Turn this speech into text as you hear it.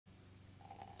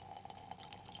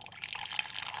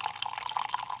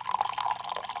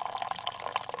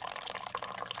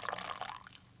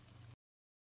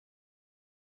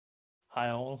Hi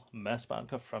all, Mads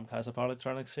Banker from Kaizer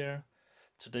Electronics here.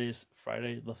 Today is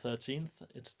Friday the 13th.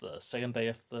 It's the second day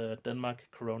of the Denmark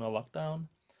Corona lockdown.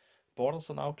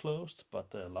 Borders are now closed, but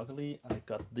luckily I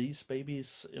got these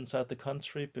babies inside the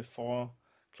country before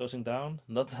closing down.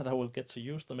 Not that I will get to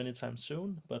use them anytime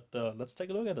soon, but let's take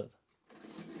a look at it.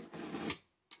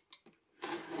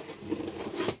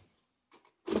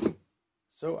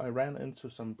 So I ran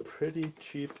into some pretty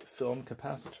cheap film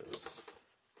capacitors.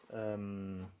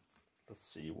 Let's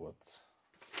see what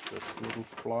this little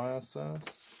flyer says.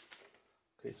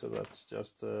 Okay, so that's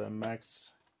just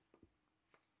max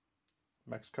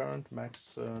current,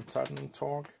 max tightening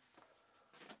torque.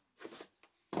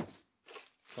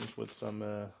 Comes with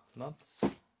some nuts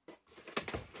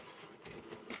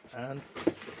and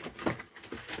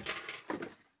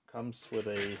comes with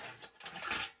a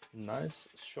nice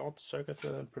short circuit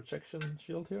protection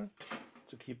shield here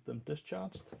to keep them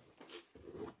discharged.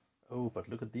 Oh, but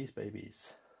look at these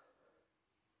babies.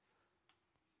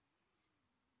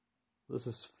 This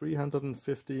is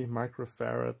 350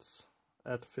 microfarads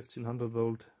at 1500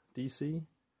 volt DC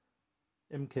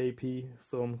MKP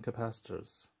film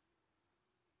capacitors.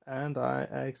 And I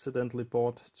accidentally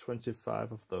bought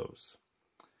 25 of those.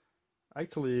 I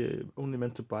actually only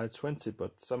meant to buy 20,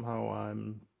 but somehow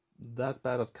I'm that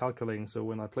bad at calculating, so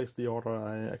when I placed the order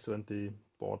I accidentally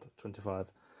bought 25.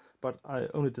 But I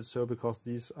only did so because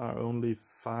these are only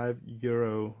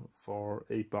 €5 for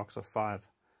a box of 5.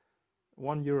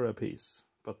 €1 a piece,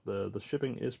 but the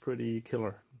shipping is pretty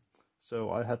killer. So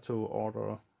I had to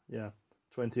order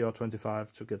 20 or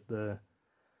 25 to get the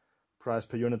price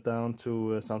per unit down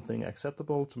to something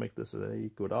acceptable to make this a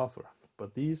good offer.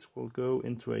 But these will go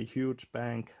into a huge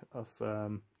bank of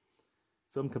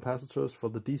film capacitors for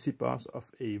the DC bus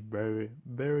of a very,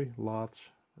 very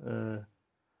large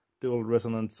dual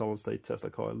resonant solid state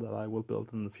Tesla coil that I will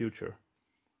build in the future.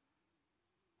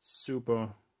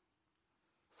 Super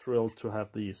thrilled to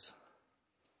have these.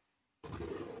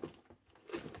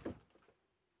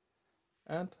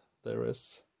 And there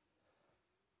is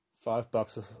 5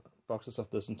 boxes of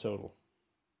this in total.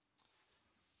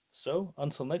 So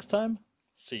until next time,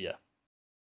 see ya.